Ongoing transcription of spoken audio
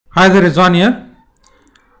Hi there Rizwan here.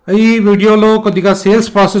 ఈ వీడియోలో కొద్దిగా సేల్స్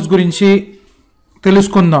ప్రాసెస్ గురించి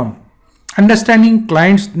తెలుసుకుందాం. Understanding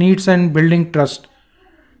clients needs and building trust,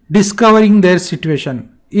 discovering there situation.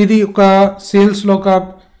 ఇది ఒక సేల్స్లో ఒక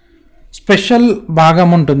స్పెషల్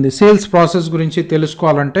భాగం ఉంటుంది. సేల్స్ ప్రాసెస్ గురించి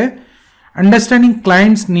తెలుసుకోవాలంటే understanding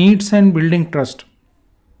clients needs and building trust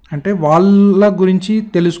అంటే వాళ్ళ గురించి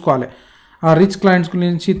తెలుసుకోవాలి. ఆ రిచ్ క్లయింట్స్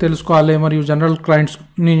గురించి తెలుసుకోవాలి, మరియు జనరల్ క్లయింట్స్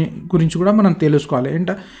గురించి కూడా మనం తెలుసుకోవాలి.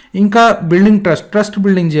 ఇంకా బిల్డింగ్ ట్రస్ట్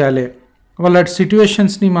బిల్డింగ్ చేయాలి. వాళ్ళ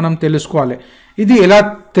సిట్యుయేషన్స్ని మనం తెలుసుకోవాలి. ఇది ఎలా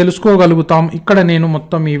తెలుసుకోగలుగుతాం ఇక్కడ నేను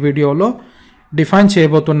మొత్తం ఈ వీడియోలో డిఫైన్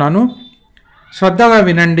చేయబోతున్నాను. శ్రద్ధగా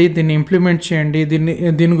వినండి, దీన్ని ఇంప్లిమెంట్ చేయండి,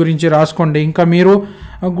 దీని గురించి రాసుకోండి. ఇంకా మీరు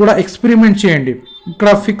కూడా ఎక్స్పెరిమెంట్ చేయండి.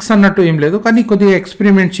 ఇక్కడ ఫిక్స్ అన్నట్టు ఏం లేదు, కానీ కొద్దిగా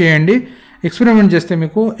ఎక్స్పెరిమెంట్ చేయండి. ఎక్స్పెరిమెంట్ చేస్తే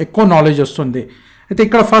మీకు ఎక్కువ నాలెడ్జ్ వస్తుంది. అయితే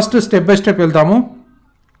ఇక్కడ ఫస్ట్ స్టెప్ బై స్టెప్ వెళ్తాము.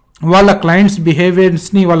 వాళ్ళ క్లయింట్స్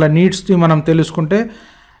బిహేవియర్స్ని, వాళ్ళ నీడ్స్ని మనం తెలుసుకుంటే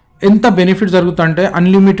ఎంత బెనిఫిట్ జరుగుతుందంటే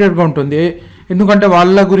అన్లిమిటెడ్గా ఉంటుంది. ఎందుకంటే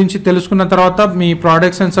వాళ్ళ గురించి తెలుసుకున్న తర్వాత మీ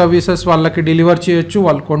ప్రోడక్ట్స్ అండ్ సర్వీసెస్ వాళ్ళకి డెలివర్ చేయొచ్చు,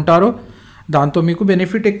 వాళ్ళు కొంటారు, దాంతో మీకు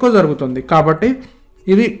బెనిఫిట్ ఎక్కువ జరుగుతుంది. కాబట్టి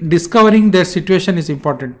ఇది discovering there situation is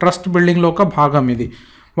important. Trust బిల్డింగ్లో ఒక భాగం ఇది.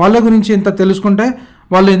 వాళ్ళ గురించి ఎంత తెలుసుకుంటే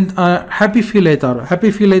వాళ్ళు హ్యాపీ ఫీల్ అవుతారు.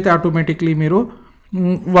 హ్యాపీ ఫీల్ అయితే ఆటోమేటిక్లీ మీరు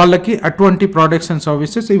వాళ్ళకి అటువంటి ప్రోడక్ట్స్ అండ్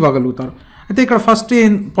సర్వీసెస్ ఇవ్వగలుగుతారు. అయితే ఇక్కడ ఫస్ట్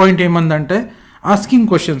పాయింట్ ఏమందంటే ఆస్కింగ్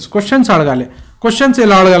క్వశ్చన్స్ అడగాలి. క్వశ్చన్స్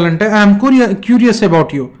ఎలా అడగాలంటే I'm curious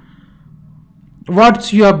about you,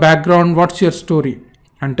 what's your background, what's your story.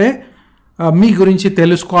 అంటే మీ గురించి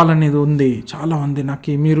తెలుసుకోవాలనేది ఉంది, చాలా ఉంది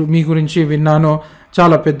నాకు. మీ గురించి విన్నాను,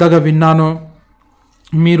 చాలా పెద్దగా విన్నాను,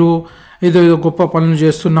 మీరు ఏదో గొప్ప పనులు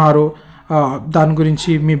చేస్తున్నారు, దాని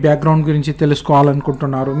గురించి మీ బ్యాక్గ్రౌండ్ గురించి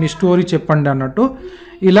తెలుసుకోవాలనుకుంటున్నారు, మీ స్టోరీ చెప్పండి అన్నట్టు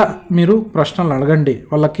ఇలా మీరు ప్రశ్నలు అడగండి.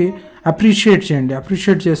 వాళ్ళకి అప్రిషియేట్ చేయండి.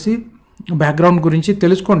 అప్రిషియేట్ చేసి బ్యాక్గ్రౌండ్ గురించి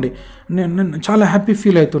తెలుసుకోండి. నేను చాలా హ్యాపీ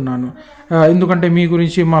ఫీల్ అవుతున్నాను, ఎందుకంటే మీ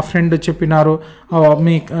గురించి మా ఫ్రెండ్ చెప్పినారు,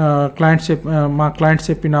 మీ మా క్లయింట్స్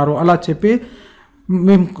చెప్పినారు, అలా చెప్పి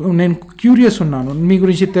నేను క్యూరియస్ ఉన్నాను, మీ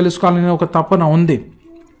గురించి తెలుసుకోవాలనే ఒక తపన ఉంది,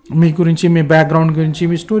 మీ గురించి, మీ బ్యాక్గ్రౌండ్ గురించి,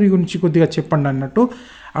 మీ స్టోరీ గురించి కొద్దిగా చెప్పండి అన్నట్టు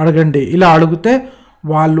అడగండి. ఇలా అడిగితే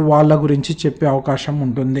వాళ్ళ గురించి చెప్పే అవకాశం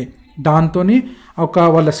ఉంటుంది. దాంతో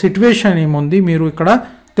వాళ్ళ సిట్యుయేషన్ ఏముంది మీరు ఇక్కడ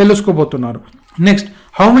తెలుసుకోబోతున్నారు. Next,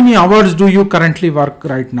 how many hours do you currently work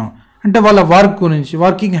right now. అంటే వాళ్ళ వర్క్ గురించి,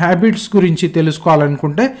 వర్కింగ్ హ్యాబిట్స్ గురించి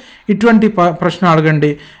తెలుసుకోవాలనుకుంటే ఇటువంటి ప్రశ్న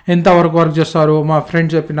అడగండి. ఎంతవరకు వర్క్ చేస్తారు, మా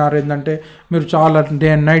ఫ్రెండ్స్ చెప్పినారు ఏంటంటే మీరు చాలా డే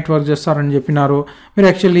అండ్ నైట్ వర్క్ చేస్తారని చెప్పినారు, మీరు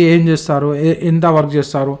యాక్చువల్లీ ఏం చేస్తారు, ఎంత వర్క్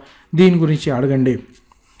చేస్తారు, దీని గురించి అడగండి.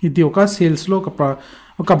 ఇది ఒక సేల్స్లో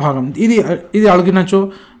ఒక భాగం. ఇది అడిగినచో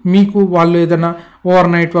మీకు వాళ్ళు ఏదైనా ఓవర్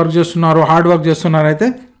నైట్ వర్క్ చేస్తున్నారు, హార్డ్ వర్క్ చేస్తున్నారు అయితే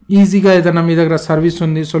ఈజీగా ఏదైనా మీ దగ్గర సర్వీస్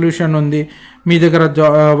ఉంది, సొల్యూషన్ ఉంది, మీ దగ్గర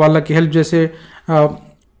వాళ్ళకి హెల్ప్ చేసే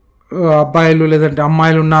అబ్బాయిలు లేదంటే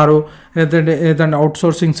అమ్మాయిలు ఉన్నారు, ఏదంటే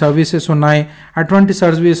అవుట్సోర్సింగ్ సర్వీసెస్ ఉన్నాయి, అటువంటి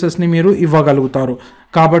సర్వీసెస్ని మీరు ఇవ్వగలుగుతారు.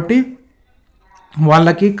 కాబట్టి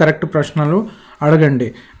వాళ్ళకి కరెక్ట్ ప్రశ్నలు అడగండి.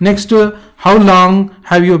 Next, how long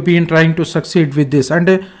have you been trying to succeed with this.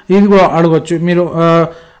 అంటే ఇది కూడా అడగచ్చు. మీరు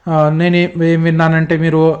నేను ఏం విన్నానంటే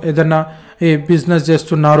మీరు ఏదన్నా బిజినెస్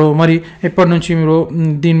చేస్తున్నారు, మరి ఎప్పటి నుంచి మీరు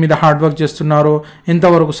దీని మీద హార్డ్ వర్క్ చేస్తున్నారు,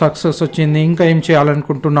 ఎంతవరకు సక్సెస్ వచ్చింది, ఇంకా ఏం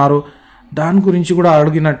చేయాలనుకుంటున్నారు, దాని గురించి కూడా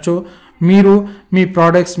అడిగినచ్చు మీరు మీ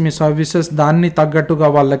ప్రోడక్ట్స్, మీ సర్వీసెస్ దాన్ని తగ్గట్టుగా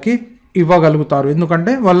వాళ్ళకి ఇవ్వగలుగుతారు.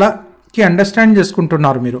 ఎందుకంటే వాళ్ళకి అండర్స్టాండ్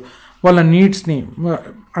చేసుకుంటున్నారు, మీరు వాళ్ళ నీడ్స్ని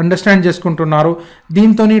అండర్స్టాండ్ చేసుకుంటున్నారు.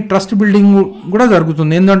 దీంతో ట్రస్ట్ బిల్డింగ్ కూడా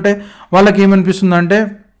జరుగుతుంది. ఎందుకంటే వాళ్ళకి ఏమనిపిస్తుంది అంటే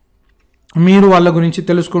మీరు వాళ్ళ గురించి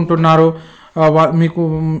తెలుసుకుంటున్నారు,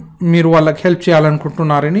 మీరు వాళ్ళకి హెల్ప్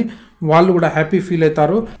చేయాలనుకుంటున్నారని వాళ్ళు కూడా హ్యాపీ ఫీల్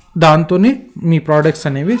అవుతారు. దాంతో మీ ప్రోడక్ట్స్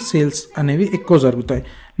అనేవి, సేల్స్ అనేవి ఎక్కువ జరుగుతాయి.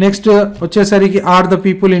 నెక్స్ట్ వచ్చేసరికి, are the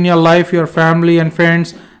people in your life, your family and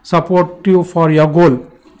friends supportive for your goal.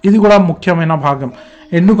 ఇది కూడా ముఖ్యమైన భాగం.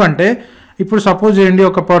 ఎందుకంటే ఇప్పుడు సపోజ్ చేయండి,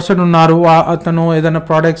 ఒక పర్సన్ ఉన్నారు, అతను ఏదైనా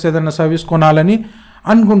ప్రోడక్ట్స్, ఏదైనా సర్వీస్ కొనాలని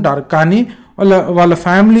అనుకుంటారు, కానీ వాళ్ళ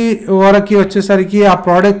ఫ్యామిలీ వరకు వచ్చేసరికి ఆ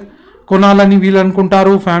ప్రోడక్ట్ కొనాలని వీళ్ళు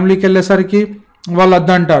అనుకుంటారు, ఫ్యామిలీకి వెళ్ళేసరికి వాళ్ళు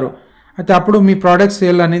వద్దంటారు. అయితే అప్పుడు మీ ప్రోడక్ట్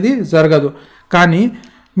సేల్ అనేది జరగదు. కానీ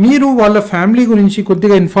మీరు వాళ్ళ ఫ్యామిలీ గురించి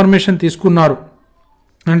కొద్దిగా ఇన్ఫర్మేషన్ తీసుకున్నారు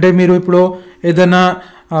అంటే, మీరు ఇప్పుడు ఏదైనా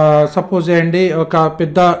సపోజ్ చేయండి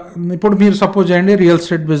ఇప్పుడు మీరు సపోజ్ చేయండి రియల్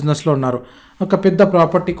ఎస్టేట్ బిజినెస్లో ఉన్నారు, ఒక పెద్ద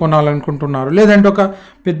ప్రాపర్టీ కొనాలనుకుంటున్నారు, లేదంటే ఒక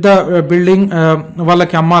పెద్ద బిల్డింగ్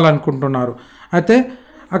వాళ్ళకి అమ్మాలనుకుంటున్నారు. అయితే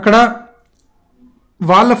అక్కడ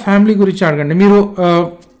వాళ్ళ ఫ్యామిలీ గురించి అడగండి. మీరు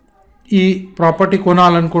ఈ ప్రాపర్టీ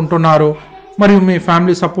కొనాలనుకుంటున్నారు, మరియు మీ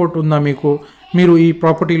ఫ్యామిలీ సపోర్ట్ ఉందా మీకు, మీరు ఈ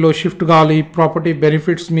ప్రాపర్టీలో షిఫ్ట్ కావాలి, ఈ ప్రాపర్టీ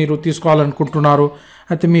బెనిఫిట్స్ మీరు తీసుకోవాలనుకుంటున్నారు,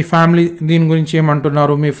 అయితే మీ ఫ్యామిలీ దీని గురించి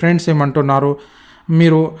ఏమంటున్నారు, మీ ఫ్రెండ్స్ ఏమంటున్నారు,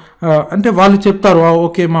 మీరు అంటే వాళ్ళు చెప్తారు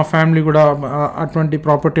ఓకే మా ఫ్యామిలీ కూడా అటువంటి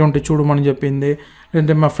ప్రాపర్టీ ఉంటే చూడమని చెప్పింది,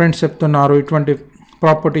 లేదంటే మా ఫ్రెండ్స్ చెప్తున్నారు ఇటువంటి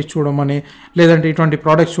ప్రాపర్టీస్ చూడమని, లేదంటే ఇటువంటి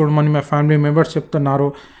ప్రోడక్ట్స్ చూడమని మా ఫ్యామిలీ మెంబర్స్ చెప్తున్నారు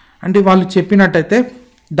అంటే వాళ్ళు చెప్పినట్టయితే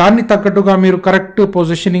దాన్ని తగ్గట్టుగా మీరు కరెక్ట్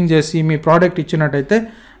పొజిషనింగ్ చేసి మీ ప్రోడక్ట్ ఇచ్చినట్టయితే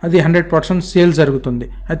అది 100% సేల్స్ జరుగుతుంది.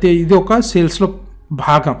 అయితే ఇది ఒక సేల్స్లో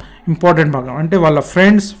భాగం, ఇంపార్టెంట్ భాగం. అంటే వాళ్ళ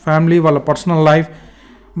ఫ్రెండ్స్, ఫ్యామిలీ, వాళ్ళ పర్సనల్ లైఫ్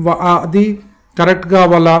అది కరెక్ట్గా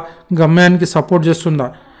వాళ్ళ గమ్యానికి సపోర్ట్ చేస్తుందా,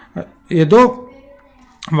 ఏదో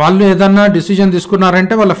వాళ్ళు ఏదన్నా డిసిజన్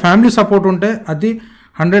తీసుకున్నారంటే వాళ్ళ ఫ్యామిలీ సపోర్ట్ ఉంటే అది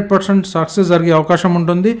 100% సక్సెస్ జరిగే అవకాశం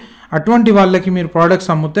ఉంటుంది. అటువంటి వాళ్ళకి మీరు ప్రోడక్ట్స్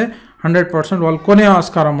అమ్మితే 100% వాళ్ళు కొనే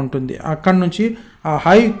ఆస్కారం ఉంటుంది. అక్కడ నుంచి ఆ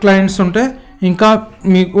హై క్లయింట్స్ ఉంటే ఇంకా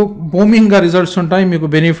మీకు బూమింగ్గా రిజల్ట్స్ ఉంటాయి, మీకు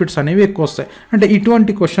బెనిఫిట్స్ అనేవి ఎక్కువ వస్తాయి. అంటే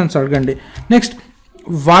ఇటువంటి క్వశ్చన్స్ అడగండి. Next,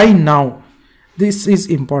 why now, this is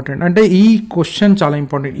important. అంటే ఈ క్వశ్చన్ చాలా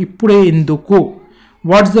ఇంపార్టెంట్. ఇప్పుడే ఎందుకు,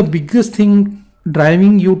 what's the biggest thing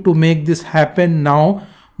driving you to make this happen now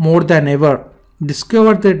more than ever,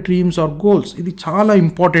 discover the dreams are goals. ఇది చాలా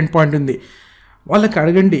ఇంపార్టెంట్ పాయింట్ ఉంది. వాళ్ళకి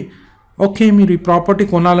అడగండి, ఓకే మీరు ఈ ప్రాపర్టీ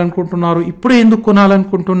కొనాలనుకుంటున్నారు, ఇప్పుడే ఎందుకు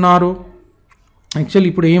కొనాలనుకుంటున్నారు, యాక్చువల్లీ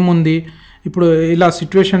ఇప్పుడు ఏముంది, ఇప్పుడు ఇలా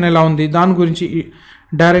సిచ్యువేషన్ ఎలా ఉంది, దాని గురించి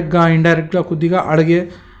డైరెక్ట్గా ఇండైరెక్ట్గా కొద్దిగా అడిగే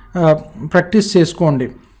ప్రాక్టీస్ చేసుకోండి.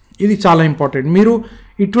 ఇది చాలా ఇంపార్టెంట్. మీరు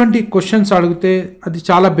ఇటువంటి క్వశ్చన్స్ అడిగితే అది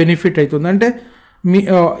చాలా బెనిఫిట్ అవుతుంది. అంటే మీ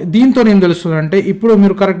దీంతో ఏం తెలుస్తుంది అంటే ఇప్పుడు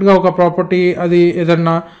మీరు కరెక్ట్గా ఒక ప్రాపర్టీ, అది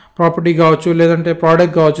ఏదన్నా ప్రాపర్టీ కావచ్చు, లేదంటే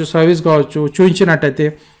ప్రోడక్ట్ కావచ్చు, సర్వీస్ కావచ్చు చూపించినట్టయితే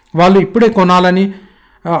వాళ్ళు ఇప్పుడే కొనాలని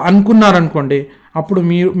అనుకున్నారనుకోండి, అప్పుడు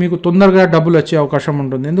మీకు తొందరగా డబ్బులు వచ్చే అవకాశం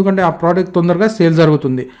ఉంటుంది. ఎందుకంటే ఆ ప్రోడక్ట్ తొందరగా సేల్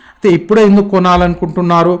జరుగుతుంది. అయితే ఇప్పుడే ఎందుకు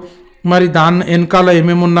కొనాలనుకుంటున్నారు, మరి దాని వెనకాల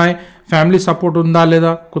ఏమేమి ఉన్నాయి, ఫ్యామిలీ సపోర్ట్ ఉందా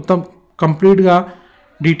లేదా, కంప్లీట్గా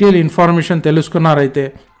డీటెయిల్ ఇన్ఫర్మేషన్ తెలుసుకున్నారైతే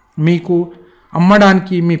మీకు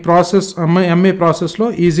అమ్మడానికి మీ ప్రాసెస్ అమ్మే ప్రాసెస్లో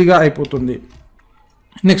ఈజీగా అయిపోతుంది.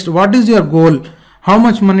 Next, what is your goal, how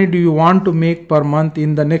much money do you want to make per month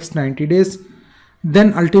in the next 90 days, then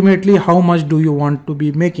ultimately how much do you want to be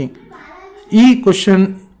making. ఈ question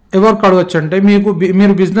ఎవరికి అడగచ్చు అంటే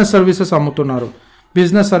మీరు business services అమ్ముతున్నారు,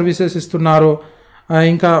 business services ఇస్తున్నారు,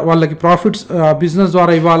 ఇంకా వాళ్ళకి profits business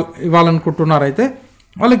ద్వారా ఇవ్వాలనుకుంటున్నారు, అయితే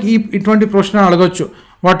వాళ్ళకి ఇటువంటి ప్రశ్న అడగచ్చు.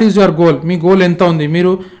 What is your goal, me goal ఎంత ఉంది,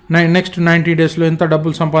 మీరు నెక్స్ట్ 90 daysలో ఎంత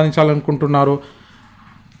డబ్బులు సంపాదించాలనుకుంటున్నారు,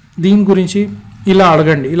 దీని గురించి ఇలా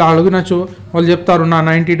అడగండి. ఇలా అడిగినచ్చు వాళ్ళు చెప్తారు నా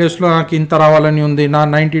 90 daysలో నాకు ఇంత రావాలని ఉంది, నా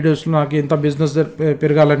 90 daysలో నాకు ఇంత బిజినెస్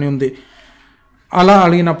పెరగాలని ఉంది. అలా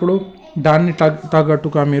అడిగినప్పుడు దాన్ని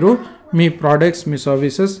తగ్గట్టుగా మీరు మీ ప్రోడక్ట్స్, మీ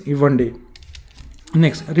సర్వీసెస్ ఇవ్వండి.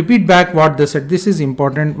 Next, repeat back what they said. This is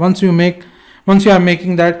important. Once you are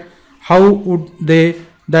making that, how would they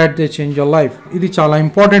change your life. ఇది చాలా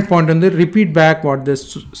ఇంపార్టెంట్ పాయింట్ ఉంది. Repeat back what they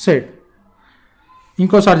said.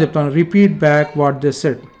 ఇంకోసారి చెప్తాను, repeat back what they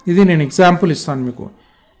said. ఇది నేను example ఇస్తాను మీకు.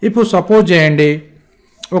 ఇప్పుడు సపోజ్ చేయండి,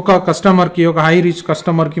 ఒక కస్టమర్కి, ఒక హై రీచ్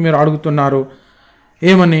కస్టమర్కి మీరు అడుగుతున్నారు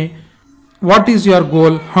ఏమని, what is your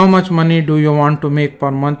goal, how much money do you want to make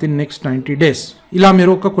per month in next 90 days. ఇలా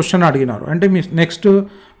మీరు ఒక క్వశ్చన్ అడిగినారు అంటే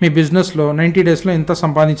మీ బిజినెస్లో 90 daysలో ఎంత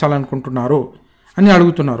సంపాదించాలనుకుంటున్నారు అని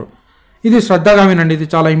అడుగుతున్నారు. ఇది శ్రద్ధగా వినండి, ఇది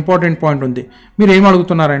చాలా ఇంపార్టెంట్ పాయింట్ ఉంది. మీరు ఏం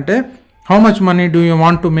అడుగుతున్నారంటే how much money do you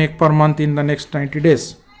want to make per month in the next 90 days.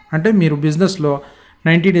 అంటే మీరు బిజినెస్లో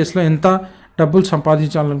 90 daysలో ఎంత డబ్బులు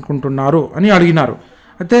సంపాదించాలనుకుంటున్నారు అని అడిగినారు.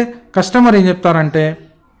 అయితే కస్టమర్ ఏం చెప్తారంటే,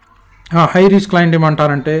 హై రీచ్ క్లయింట్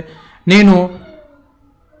ఏమంటారంటే నేను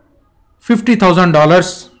 $50,000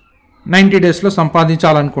 90 daysలో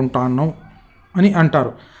సంపాదించాలనుకుంటాను అని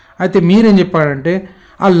అంటారు. అయితే మీరేం చెప్పారంటే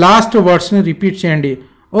ఆ లాస్ట్ వర్డ్స్ని రిపీట్ చేయండి.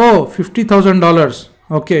 $50,000,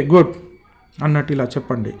 ఓకే గుడ్ అన్నట్టు ఇలా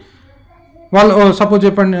చెప్పండి. వాళ్ళు సపోజ్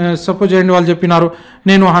చేయండి వాళ్ళు చెప్పినారు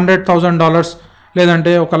నేను $100,000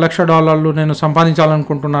 లేదంటే $1,00,000 నేను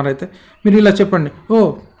సంపాదించాలనుకుంటున్నారైతే మీరు ఇలా చెప్పండి,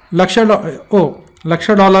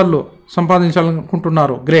 $1,00,000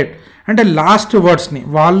 సంపాదించాలనుకుంటున్నారు, గ్రేట్. అంటే లాస్ట్ వర్డ్స్ని,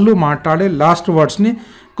 వాళ్ళు మాట్లాడే లాస్ట్ వర్డ్స్ని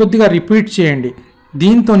కొద్దిగా రిపీట్ చేయండి.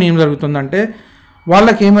 దీంతో ఏం జరుగుతుందంటే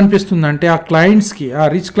వాళ్ళకి ఏమనిపిస్తుందంటే ఆ క్లయింట్స్కి, ఆ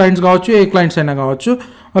రిచ్ క్లయింట్స్ కావచ్చు, ఏ క్లయింట్స్ అయినా కావచ్చు,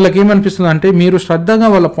 వాళ్ళకి ఏమనిపిస్తుందంటే మీరు శ్రద్ధగా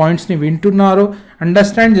వాళ్ళ పాయింట్స్ని వింటున్నారు,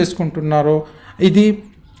 అండర్స్టాండ్ చేసుకుంటున్నారు. ఇది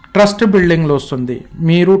ట్రస్ట్ బిల్డింగ్లో వస్తుంది.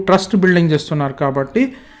 మీరు ట్రస్ట్ బిల్డింగ్ చేస్తున్నారు కాబట్టి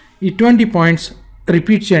ఇటువంటి పాయింట్స్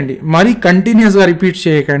రిపీట్ చేయండి. మరీ కంటిన్యూస్గా రిపీట్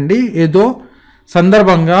చేయకండి, ఏదో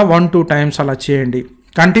సందర్భంగా 1-2 times అలా చేయండి.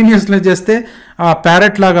 కంటిన్యూస్గా చేస్తే ఆ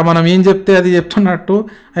ప్యారెట్ లాగా మనం ఏం చెప్తే అది చెప్తున్నట్టు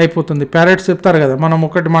అయిపోతుంది. ప్యారెట్స్ చెప్తారు కదా, మనం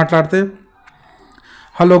ఒకటి మాట్లాడితే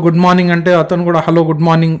హలో గుడ్ మార్నింగ్ అంటే అతను కూడా హలో గుడ్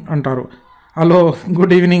మార్నింగ్ అంటారు, హలో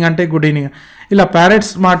గుడ్ ఈవినింగ్ అంటే గుడ్ ఈవినింగ్. ఇలా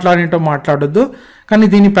ప్యారెట్స్ మాట్లాడొద్దు, కానీ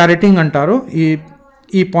దీన్ని ప్యారెటింగ్ అంటారు.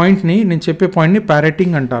 ఈ పాయింట్ని, నేను చెప్పే పాయింట్ని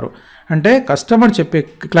ప్యారెటింగ్ అంటారు. అంటే కస్టమర్ చెప్పే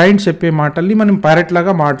క్లయింట్ చెప్పే మాటల్ని మనం ప్యారెట్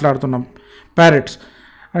లాగా మాట్లాడుతున్నాం. ప్యారెట్స్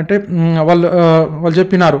అంటే వాళ్ళు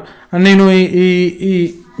చెప్పినారు, నేను ఈ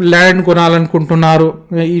ల్యాండ్ కొనాలనుకుంటున్నారు,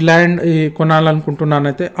 ఈ ల్యాండ్ కొనాలనుకుంటున్నాను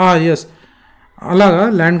అయితే ఎస్ అలాగా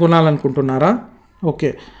ల్యాండ్ కొనాలనుకుంటున్నారా, ఓకే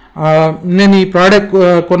నేను ఈ ప్రోడక్ట్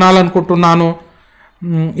కొనాలనుకుంటున్నాను,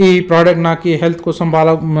 ఈ ప్రోడక్ట్ నాకు ఈ హెల్త్ కోసం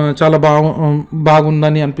చాలా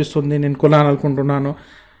బాగుందని అనిపిస్తుంది, నేను కొనాలనుకుంటున్నాను.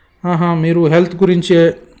 మీరు హెల్త్ గురించి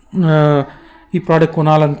ఈ ప్రోడక్ట్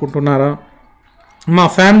కొనాలనుకుంటున్నారా, మా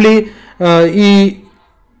ఫ్యామిలీ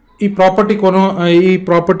ఈ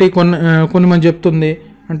ప్రాపర్టీ కొనమని చెప్తుంది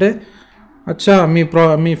అంటే అచ్చా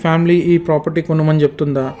మీ ఫ్యామిలీ ఈ ప్రాపర్టీ కొనమని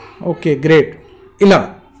చెప్తుందా, ఓకే గ్రేట్. ఇలా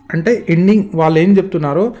అంటే ఎండింగ్ వాళ్ళు ఏం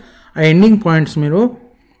చెప్తున్నారో ఆ ఎండింగ్ పాయింట్స్ మీరు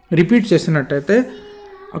రిపీట్ చేసినట్టయితే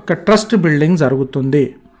ఒక ట్రస్ట్ బిల్డింగ్ జరుగుతుంది.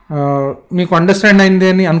 మీకు అండర్స్టాండ్ అయింది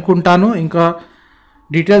అని అనుకుంటాను. ఇంకా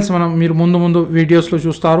డీటెయిల్స్ మీరు ముందు వీడియోస్లో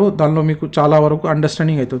చూస్తారు, దానిలో మీకు చాలా వరకు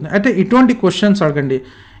అండర్స్టాండింగ్ అవుతుంది. అయితే ఇటువంటి క్వశ్చన్స్ అడగండి.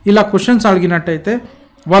 ఇలా క్వశ్చన్స్ అడిగినట్టయితే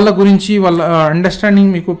వాళ్ళ గురించి వాళ్ళ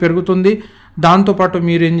అండర్స్టాండింగ్ మీకు పెరుగుతుంది. దాంతోపాటు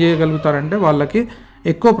మీరు ఏం చేయగలుగుతారంటే వాళ్ళకి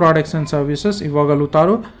ఎక్కువ ప్రోడక్ట్స్ అండ్ సర్వీసెస్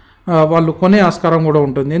ఇవ్వగలుగుతారు. వాళ్ళు కొనే ఆస్కారం కూడా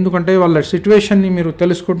ఉంటుంది. ఎందుకంటే వాళ్ళ సిచ్యువేషన్ని మీరు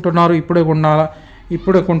తెలుసుకుంటున్నారు,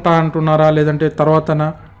 ఇప్పుడే కొంటా అంటున్నారా లేదంటే తర్వాతన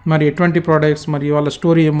మరి ఎటువంటి ప్రోడక్ట్స్, మరి వాళ్ళ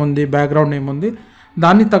స్టోరీ ఏముంది, బ్యాక్గ్రౌండ్ ఏముంది,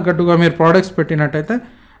 దాన్ని తగ్గట్టుగా మీరు ప్రోడక్ట్స్ పెట్టినట్టయితే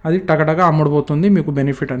అది టగటగా అమ్ముడుపోతుంది, మీకు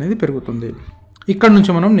బెనిఫిట్ అనేది పెరుగుతుంది. ఇక్కడ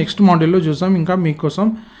నుంచి మనం నెక్స్ట్ మాడ్యూల్లో చూసాం ఇంకా మీకోసం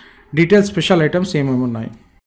డీటెయిల్ స్పెషల్ ఐటమ్స్ ఏమేమి ఉన్నాయి.